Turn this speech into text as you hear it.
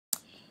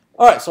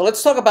All right, so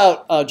let's talk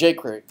about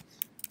jQuery.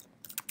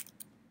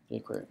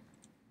 jQuery.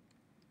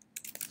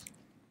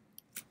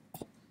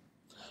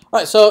 All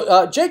right, so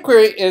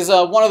jQuery is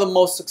one of the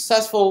most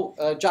successful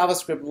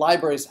JavaScript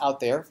libraries out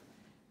there.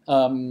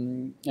 I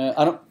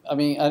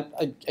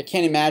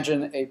can't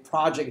imagine a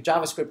project, a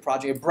JavaScript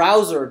project, a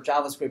browser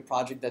JavaScript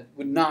project that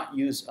would not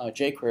use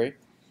jQuery.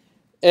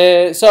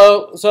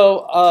 So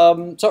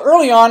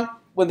early on,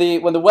 when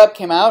the web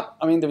came out,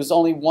 I mean, there was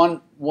only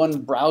one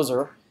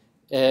browser,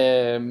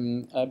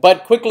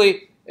 but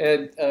quickly,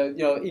 there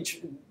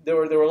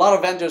were a lot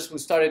of vendors who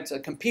started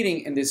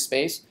competing in this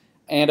space,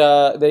 and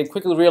they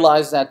quickly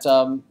realized that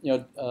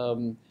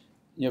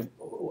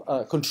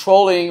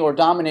controlling or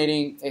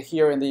dominating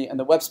here in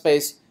the web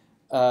space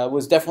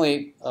was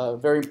definitely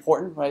very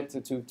important, right?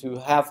 To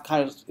have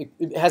kind of,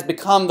 it has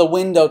become the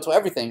window to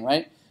everything,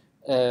 right?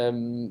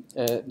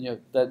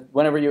 That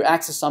whenever you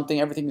access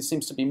something, everything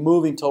seems to be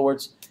moving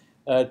towards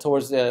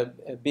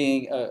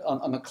being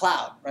on the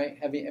cloud, right?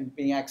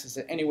 Being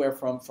accessed anywhere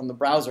from the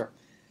browser.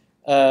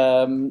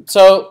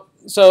 So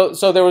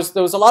there was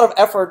a lot of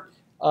effort,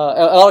 a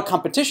lot of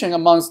competition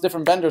amongst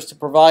different vendors to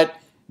provide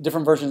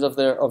different versions of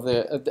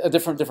the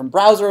different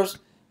browsers,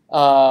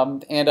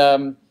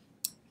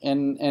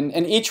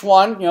 and each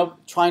one,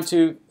 trying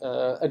to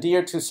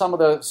adhere to some of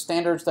the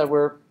standards that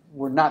were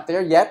not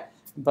there yet.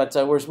 But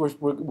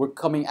we're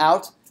coming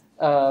out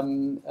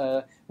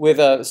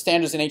with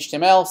standards in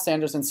HTML,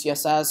 standards in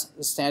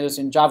CSS, standards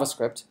in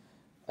JavaScript,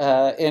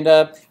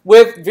 and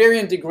with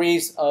varying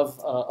degrees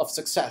of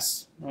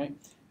success. Right?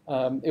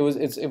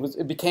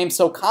 It became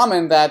so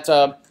common that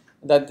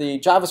that the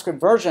JavaScript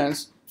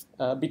versions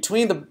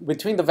between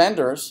the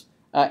vendors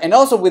and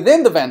also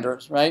within the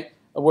vendors, right,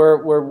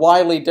 were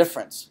widely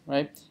different.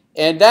 Right?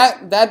 And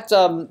that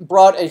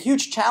brought a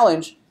huge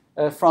challenge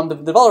from the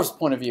developer's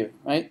point of view.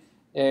 Right?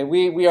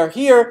 We are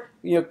here,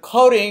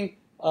 coding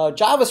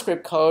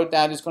JavaScript code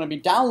that is going to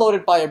be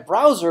downloaded by a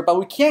browser, but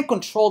we can't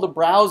control the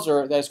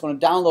browser that is going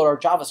to download our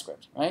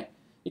JavaScript, right?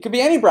 It could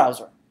be any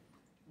browser,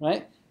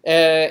 right?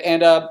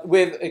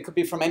 It could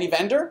be from any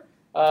vendor,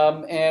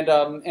 and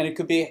it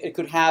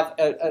could have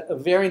a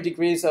varying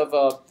degrees of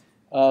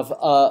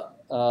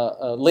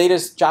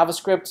latest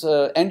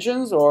JavaScript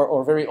engines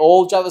or very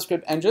old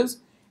JavaScript engines,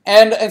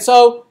 and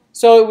so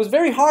it was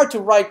very hard to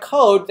write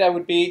code that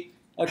would be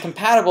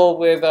compatible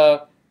with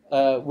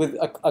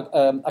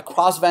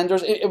across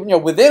vendors,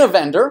 within a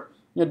vendor,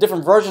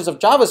 different versions of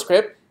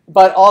JavaScript,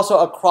 but also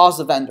across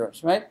the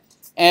vendors, right?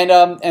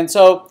 And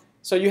so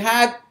you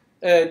had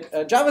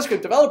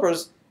JavaScript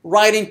developers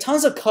writing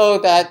tons of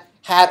code that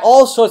had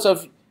all sorts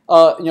of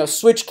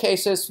switch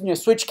cases,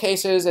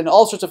 and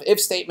all sorts of if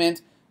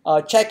statement,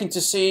 checking to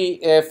see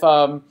if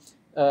the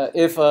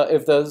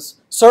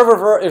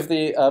server if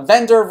the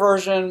vendor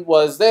version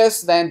was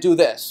this, then do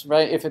this,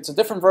 right? If it's a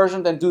different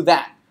version, then do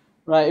that,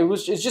 right?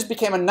 It just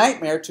became a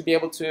nightmare to be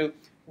able to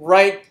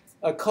write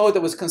a code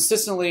that was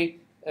consistently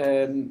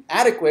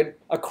adequate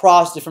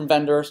across different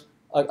vendors,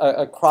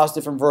 across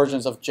different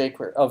versions of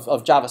jQuery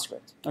of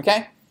JavaScript.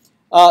 Okay,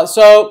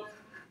 so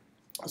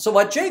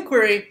what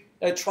jQuery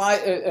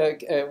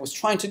was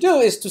trying to do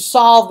is to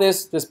solve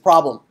this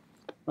problem,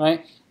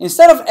 right?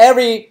 Instead of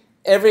every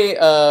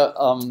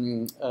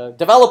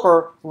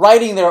developer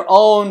writing their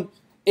own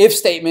if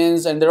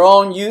statements and their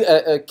own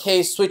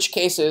switch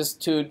cases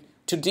to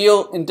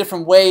deal in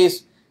different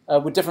ways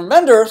with different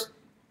vendors,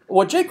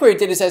 what jQuery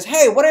did is says,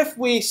 hey, what if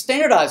we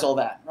standardize all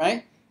that,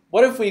 right?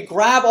 What if we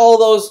grab all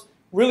those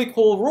really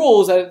cool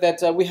rules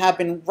that we have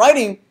been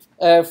writing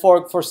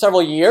for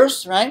several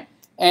years, right?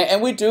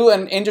 And we do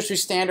an industry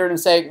standard and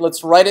say,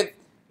 let's write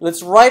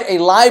a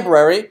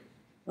library,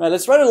 right?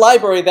 Let's write a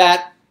library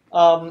that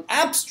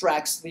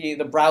abstracts the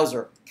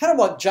browser, kind of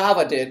what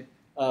Java did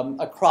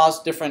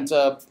across different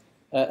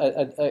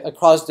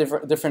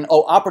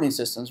operating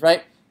systems,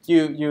 right?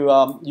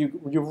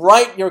 You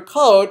write your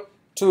code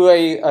to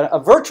a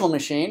virtual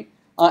machine,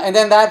 and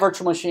then that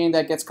virtual machine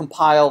that gets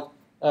compiled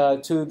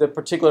to the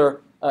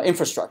particular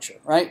infrastructure,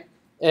 right?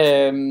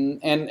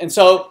 And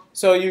so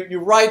you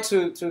write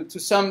to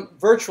some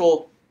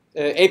virtual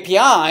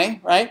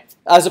API, right,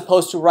 as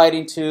opposed to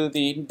writing to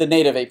the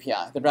native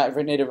API,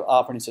 the native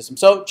operating system.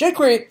 So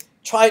jQuery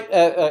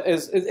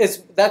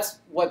that's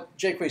what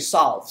jQuery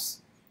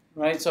solves,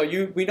 right? So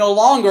we no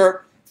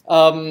longer,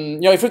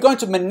 if we're going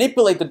to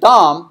manipulate the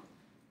DOM,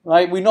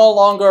 right, we no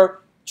longer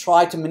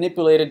try to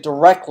manipulate it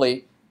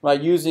directly,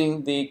 right,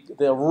 using the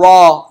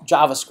raw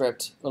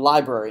JavaScript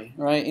library,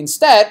 right?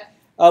 Instead,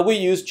 we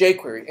use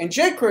jQuery, and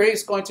jQuery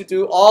is going to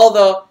do all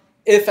the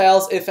if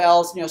else,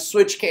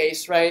 switch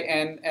case, right,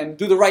 and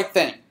do the right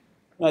thing.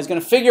 It's going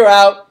to figure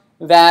out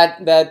that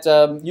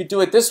you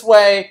do it this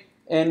way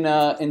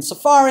in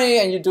Safari,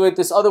 and you do it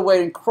this other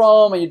way in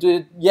Chrome, and you do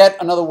it yet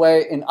another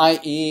way in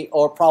IE,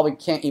 or probably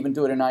can't even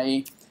do it in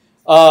IE.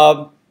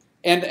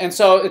 And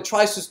so it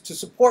tries to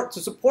support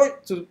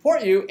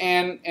you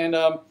and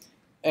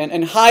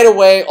hide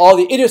away all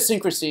the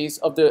idiosyncrasies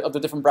of the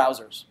different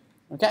browsers.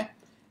 Okay,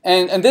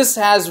 and this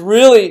has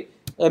really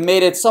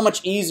made it so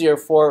much easier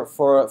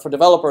for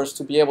developers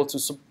to be able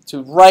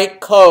to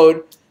write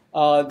code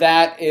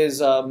that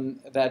is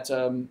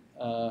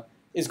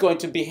is going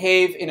to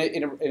behave in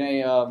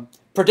a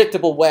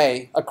predictable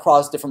way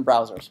across different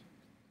browsers.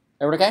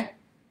 Everyone okay?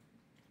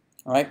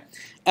 All right.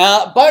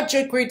 But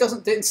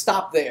jQuery didn't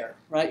stop there,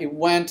 right? It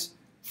went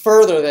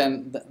further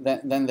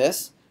than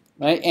this,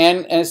 right?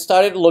 And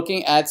started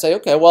looking at, say,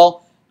 okay,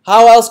 well,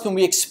 how else can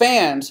we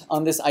expand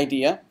on this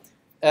idea?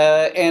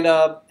 And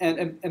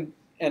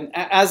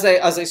as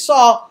I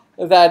saw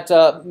that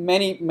a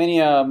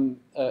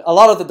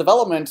lot of the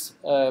development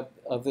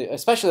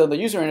especially on the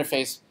user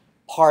interface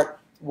part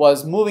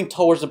was moving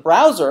towards the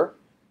browser,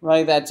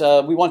 right? That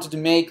we wanted to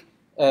make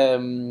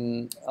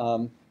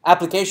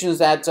applications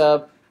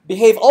that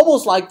behave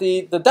almost like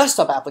the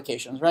desktop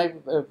applications, right?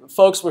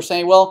 Folks were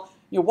saying, well,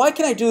 why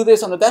can I do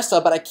this on the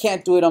desktop, but I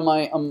can't do it on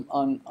my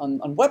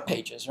on web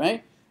pages,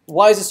 right?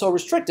 Why is it so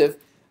restrictive?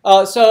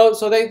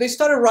 So they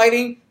started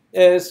writing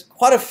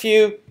quite a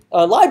few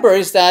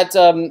libraries that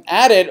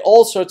added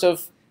all sorts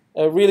of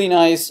really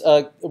nice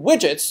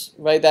widgets,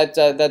 right?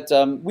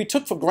 That we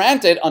took for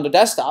granted on the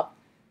desktop,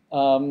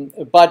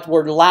 but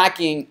were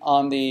lacking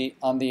on the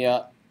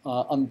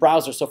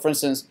browser. So, for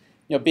instance,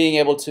 being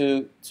able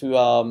to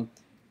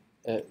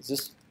is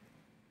this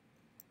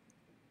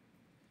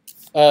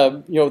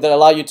that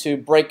allow you to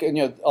break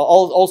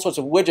all sorts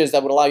of widgets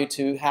that would allow you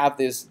to have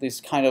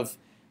this kind of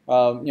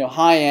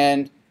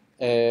high-end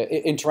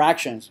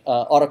interactions.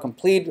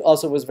 Autocomplete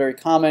also was very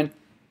common.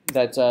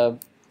 That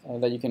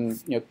you can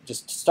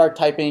just start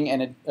typing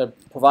and it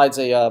provides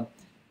several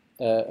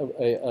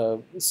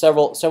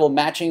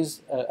matchings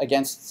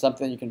against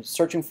something you can be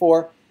searching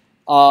for.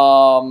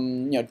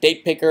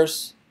 Date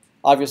pickers,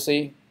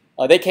 obviously.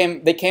 They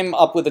came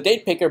up with a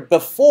date picker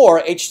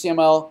before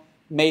HTML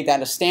made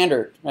that a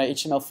standard. Right?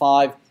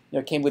 HTML5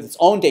 came with its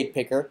own date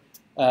picker.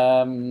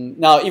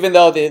 Now, even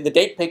though the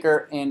date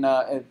picker in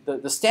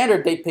the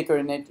standard date picker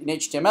in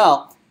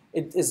HTML,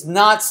 it is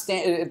not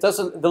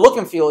the look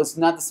and feel is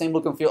not the same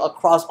look and feel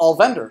across all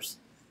vendors,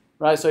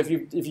 right? So if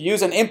you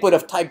use an input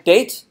of type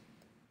date,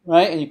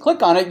 right, and you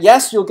click on it,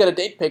 yes, you'll get a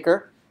date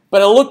picker,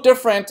 but it'll look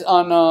different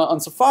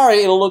on Safari.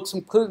 It'll look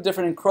completely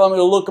different in Chrome.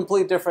 It'll look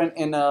completely different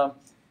in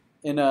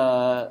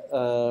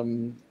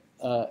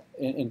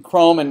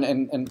Chrome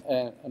and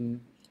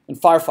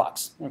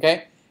Firefox.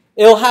 Okay,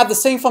 it'll have the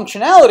same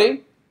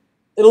functionality.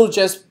 It'll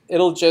just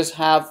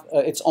have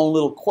its own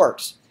little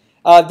quirks.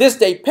 This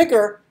date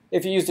picker,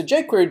 if you use the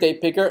jQuery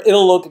date picker,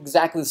 it'll look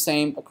exactly the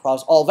same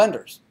across all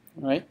vendors.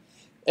 Right?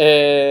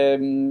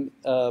 You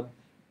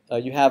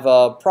have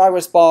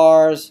progress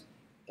bars.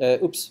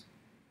 You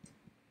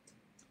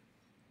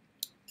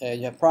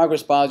have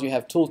progress bars. You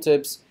have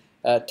tooltips,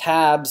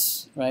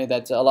 tabs, right?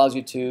 That allows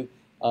you to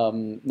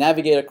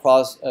navigate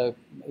across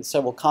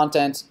several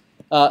contents,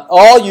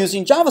 all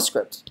using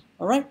JavaScript.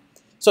 All right.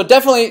 So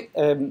definitely,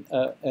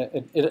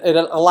 it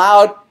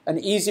allowed an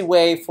easy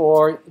way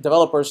for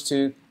developers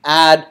to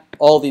add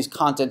all these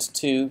contents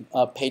to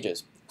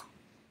pages.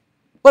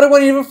 But it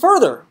went even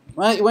further,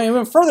 right? It went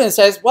even further and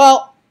says,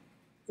 well,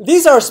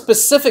 these are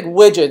specific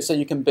widgets that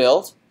you can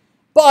build,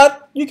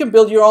 but you can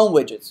build your own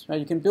widgets, right?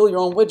 You can build your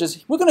own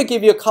widgets. We're going to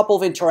give you a couple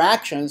of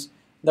interactions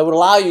that would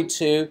allow you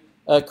to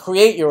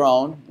create your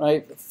own,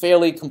 right,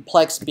 fairly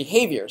complex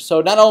behavior.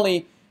 So not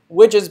only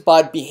widgets,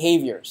 but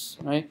behaviors,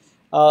 right?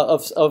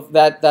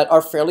 That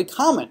are fairly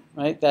common,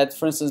 right? That,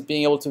 for instance,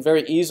 being able to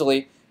very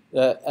easily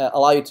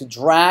allow you to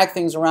drag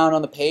things around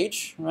on the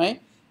page,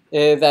 right?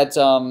 That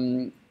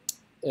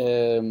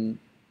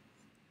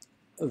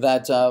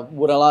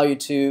would allow you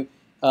to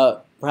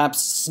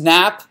perhaps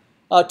snap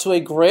to a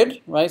grid,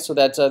 right? So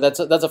that's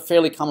a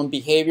fairly common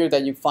behavior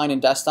that you find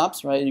in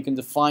desktops, right? You can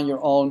define your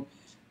own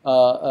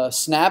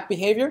snap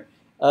behavior.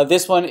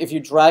 This one, if you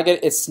drag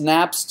it, it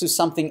snaps to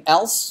something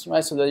else,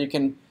 right? So that you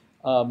can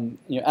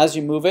as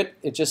you move it,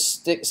 it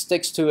just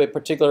sticks to a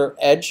particular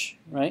edge,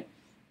 right?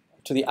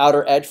 To the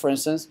outer edge, for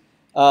instance.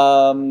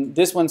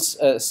 This one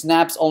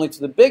snaps only to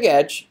the big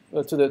edge,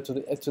 to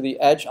the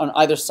edge on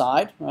either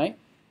side, right?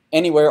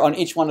 Anywhere on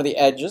each one of the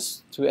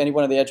edges, to any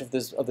one of the edge of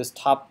this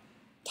top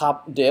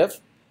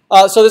div.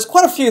 So there's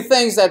quite a few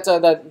things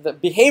that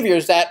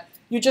behaviors that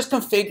you just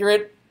configure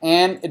it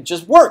and it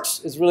just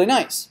works. It's really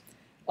nice.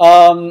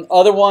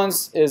 Other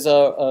ones is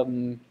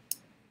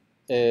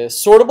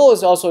sortable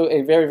is also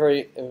a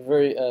very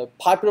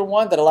popular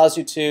one that allows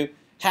you to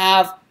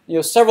have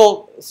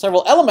several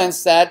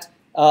elements that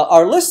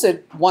are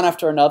listed one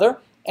after another,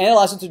 and it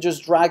allows you to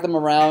just drag them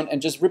around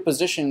and just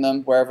reposition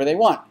them wherever they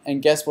want.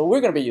 And guess what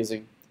we're going to be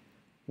using?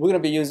 We're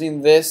going to be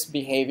using this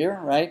behavior,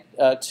 right,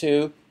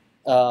 to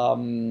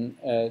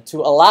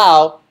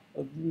allow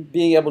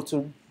being able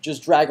to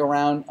just drag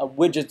around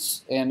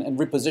widgets and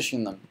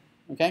reposition them.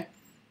 Okay,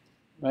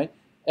 right.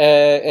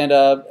 And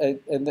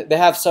they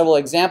have several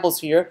examples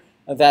here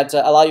that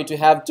allow you to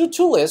have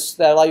two lists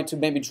that allow you to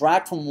maybe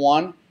drag from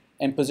one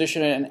and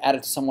position it and add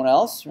it to someone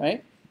else,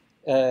 right?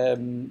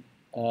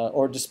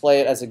 Or display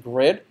it as a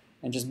grid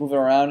and just move it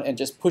around and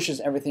just pushes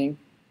everything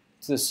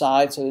to the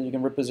side so that you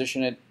can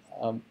reposition it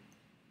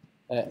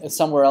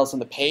somewhere else on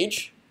the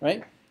page,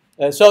 right?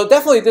 So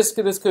definitely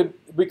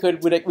we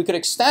could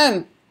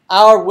extend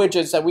our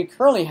widgets that we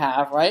currently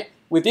have, right,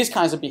 with these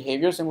kinds of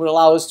behaviors, and would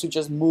allow us to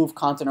just move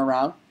content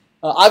around.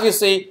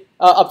 Obviously,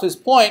 up to this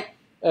point,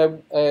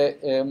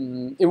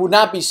 it would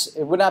not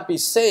be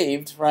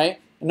saved, right?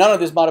 None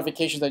of these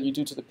modifications that you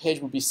do to the page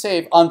would be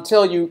saved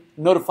until you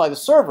notify the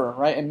server,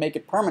 right, and make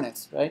it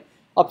permanent, right?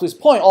 Up to this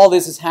point, all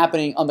this is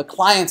happening on the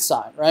client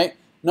side, right?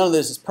 None of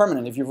this is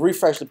permanent. If you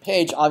refresh the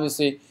page,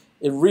 obviously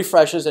it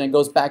refreshes and it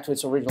goes back to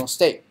its original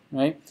state,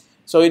 right?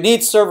 So it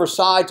needs server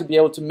side to be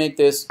able to make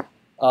this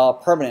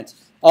permanent.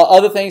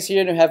 Other things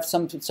here, you have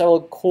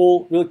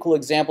several really cool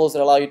examples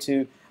that allow you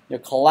to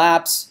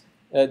collapse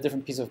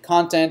different pieces of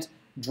content,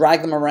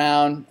 drag them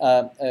around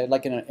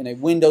like in a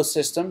window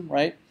system,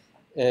 right?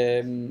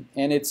 And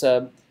it's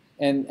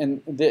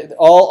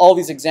all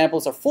these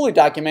examples are fully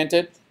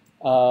documented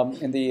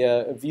in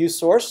the view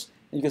source.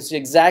 You can see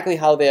exactly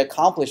how they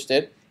accomplished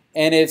it,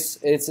 and it's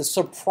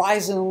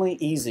surprisingly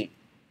easy,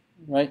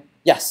 right?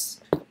 Yes.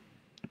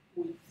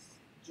 With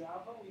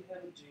Java, we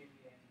have a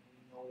JVM.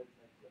 We know that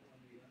like, when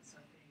we run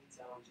something, it's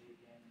our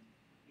JVM.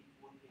 It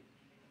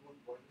would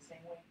work the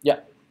same way. Yeah.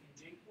 But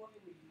in jQuery,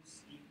 we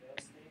use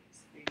if-else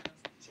statements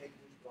to check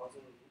which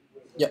browser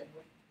we're working Yeah.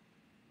 with.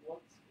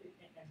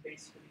 And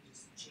basically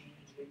just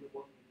change later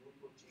what we do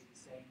for the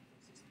same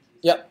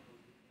consistency. Yeah.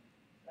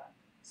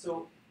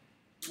 So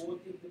what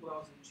if the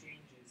browser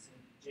changes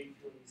and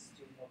jQuery is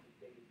still not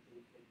updated to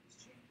reflect these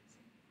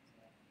changes?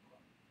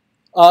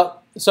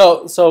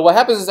 So what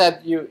happens is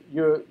that you're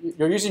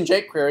using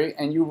jQuery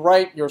and you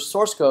write your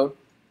source code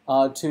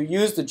to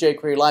use the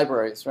jQuery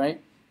libraries,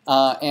 right?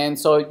 And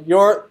so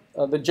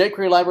the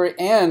jQuery library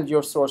and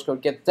your source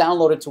code get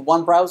downloaded to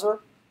one browser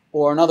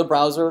or another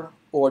browser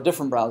or a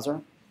different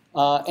browser.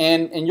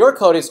 And your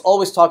code is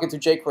always talking to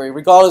jQuery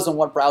regardless of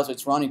what browser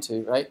it's running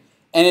to, right?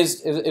 And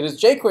it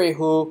is jQuery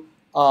who,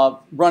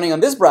 running on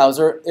this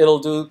browser, it'll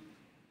do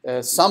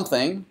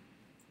something,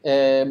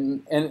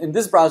 and in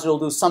this browser it'll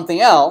do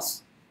something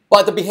else,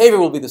 but the behavior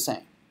will be the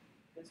same.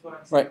 That's what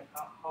I'm saying. Right.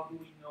 How do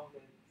we know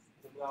that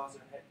the browser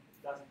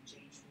doesn't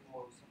change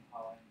tomorrow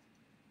somehow?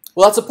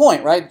 Well, that's the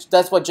point, right?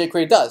 That's what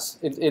jQuery does.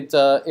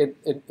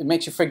 It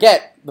makes you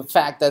forget the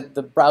fact that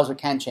the browser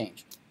can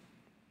change.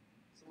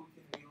 So we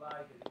can rely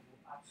that it will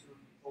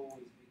absolutely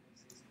always be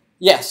consistent.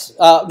 Yes.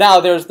 Now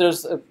there's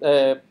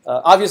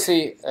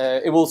obviously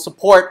it will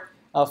support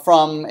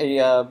from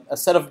a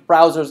set of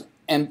browsers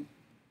and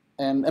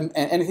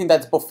anything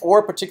that's before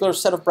a particular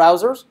set of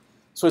browsers.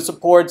 So it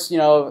supports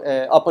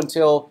up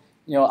until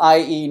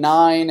IE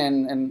 9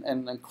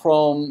 and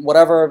Chrome,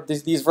 whatever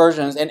these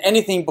versions, and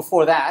anything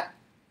before that,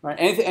 right?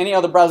 Any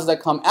other browsers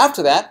that come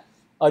after that,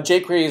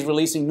 jQuery is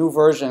releasing new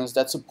versions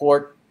that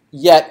support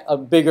yet a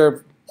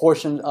bigger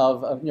portion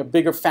of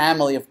bigger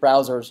family of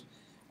browsers.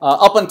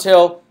 Up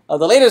until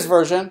the latest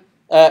version,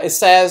 it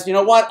says, you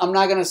know what? I'm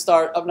not going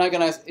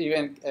to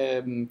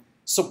even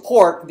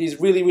support these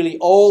really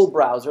old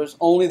browsers.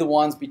 Only the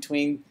ones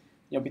between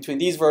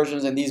these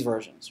versions and these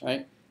versions,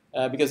 right?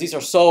 Because these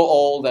are so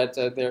old that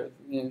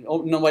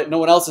no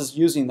one else is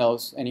using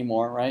those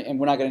anymore, right? And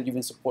we're not going to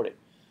even support it.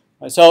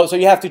 Right? So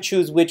you have to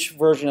choose which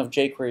version of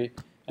jQuery,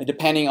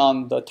 depending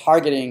on the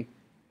targeting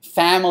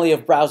family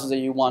of browsers that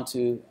you want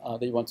to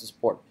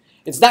support.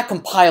 It's not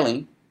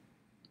compiling,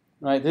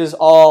 right? This is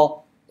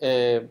all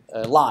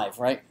live,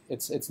 right?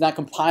 It's not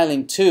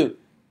compiling to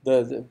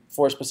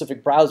for a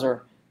specific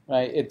browser,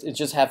 right? It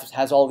just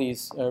has all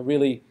these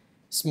really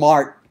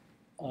smart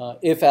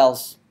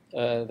if-else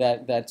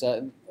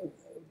that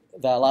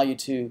allow you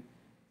to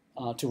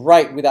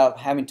write without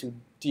having to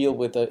deal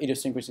with the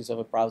idiosyncrasies of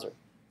a browser.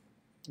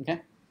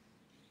 Okay.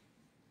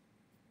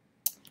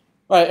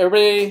 All right,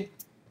 everybody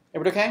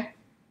okay?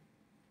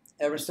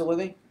 Everybody still with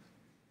me?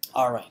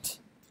 All right.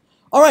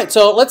 All right.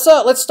 So let's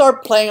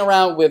start playing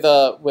around with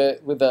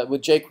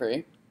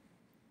jQuery.